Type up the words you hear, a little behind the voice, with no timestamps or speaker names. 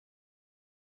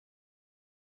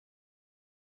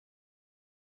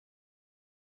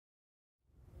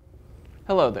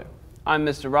Hello there, I'm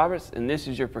Mr. Roberts and this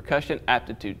is your percussion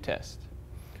aptitude test.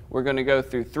 We're going to go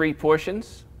through 3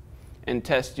 portions and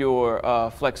test your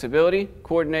flexibility,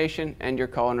 coordination, and your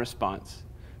call and response.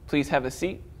 Please have a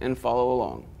seat and follow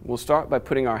along. We'll start by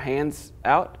putting our hands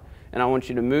out, and I want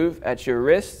you to move at your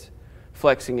wrist,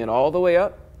 flexing it all the way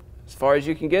up as far as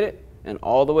you can get it and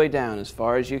all the way down as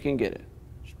far as you can get it.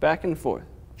 Just back and forth.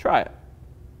 Try it.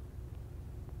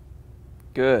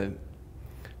 Good.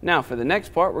 Now for the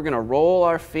next part, we're going to roll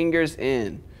our fingers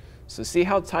in. So see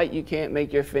how tight you can't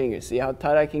make your fingers. See how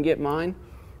tight I can get mine?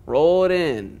 Roll it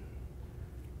in.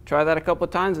 Try that a couple of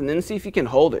times and then see if you can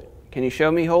hold it. Can you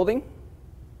show me holding?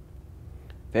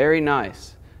 Very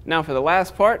nice. Now for the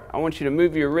last part, I want you to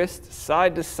move your wrist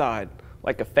side to side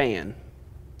like a fan.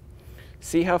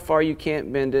 See how far you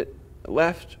can't bend it,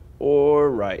 left or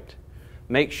right.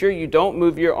 Make sure you don't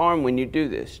move your arm when you do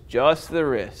this, just the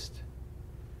wrist.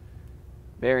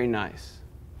 Very nice.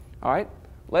 All right,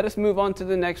 let us move on to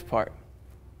the next part.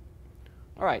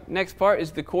 All right, next part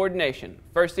is the coordination.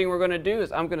 First thing we're going to do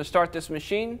is I'm going to start this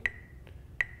machine,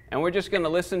 and we're just going to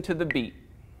listen to the beat.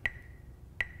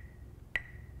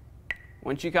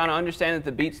 Once you kind of understand that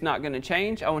the beat's not going to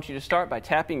change, I want you to start by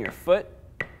tapping your foot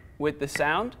with the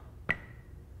sound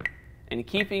and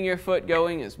keeping your foot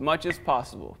going as much as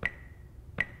possible.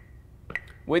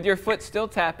 With your foot still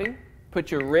tapping,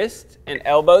 put your wrist and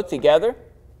elbow together,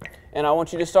 and I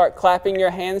want you to start clapping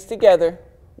your hands together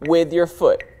with your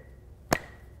foot.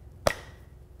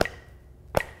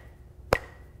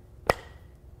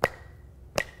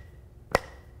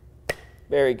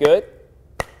 Very good.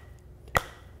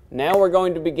 Now we're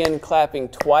going to begin clapping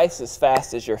twice as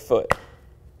fast as your foot.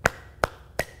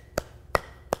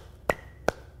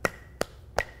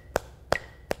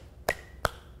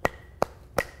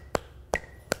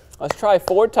 Let's try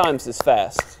 4 times as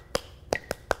fast.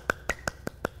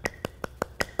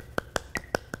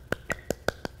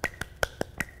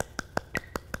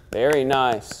 Very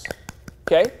nice.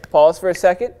 Okay, pause for a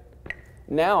second.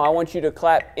 Now I want you to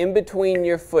clap in between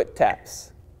your foot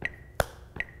taps.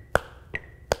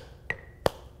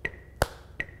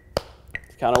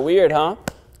 It's kind of weird, huh?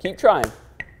 Keep trying.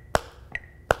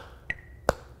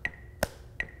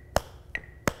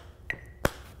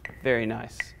 Very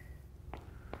nice.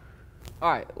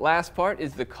 All right, last part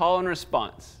is the call and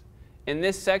response. In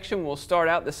this section, we'll start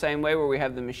out the same way where we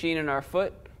have the machine and our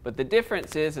foot, but the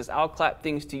difference is I'll clap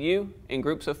things to you in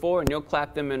groups of 4 and you'll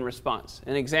clap them in response.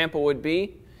 An example would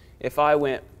be if I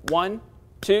went 1,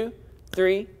 2,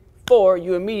 3, 4,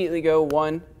 you immediately go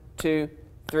 1, 2,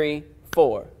 3,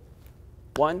 4.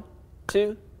 1,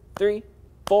 2, 3,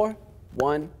 4.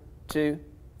 1, 2,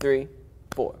 3,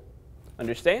 4.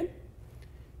 Understand?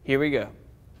 Here we go.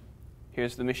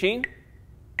 Here's the machine.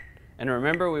 And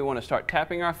remember, we want to start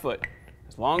tapping our foot.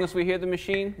 As long as we hear the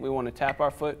machine, we want to tap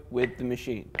our foot with the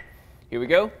machine. Here we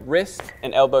go. Wrist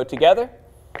and elbow together.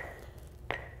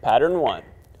 Pattern 1.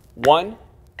 1,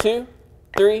 2,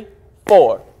 3,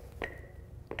 4.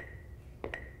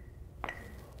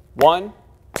 1,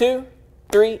 2,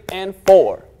 3, and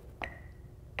 4.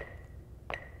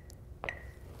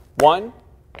 1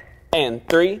 and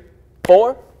 3,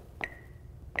 4.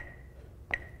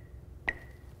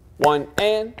 1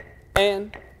 and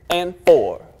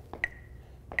 4.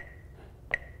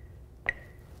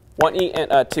 1 E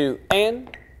and a 2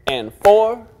 and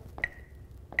 4.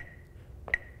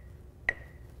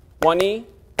 1 E,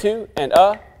 2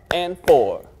 and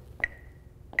 4.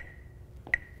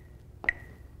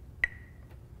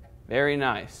 Very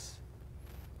nice.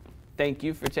 Thank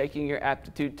you for taking your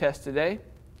aptitude test today,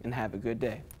 and have a good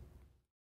day.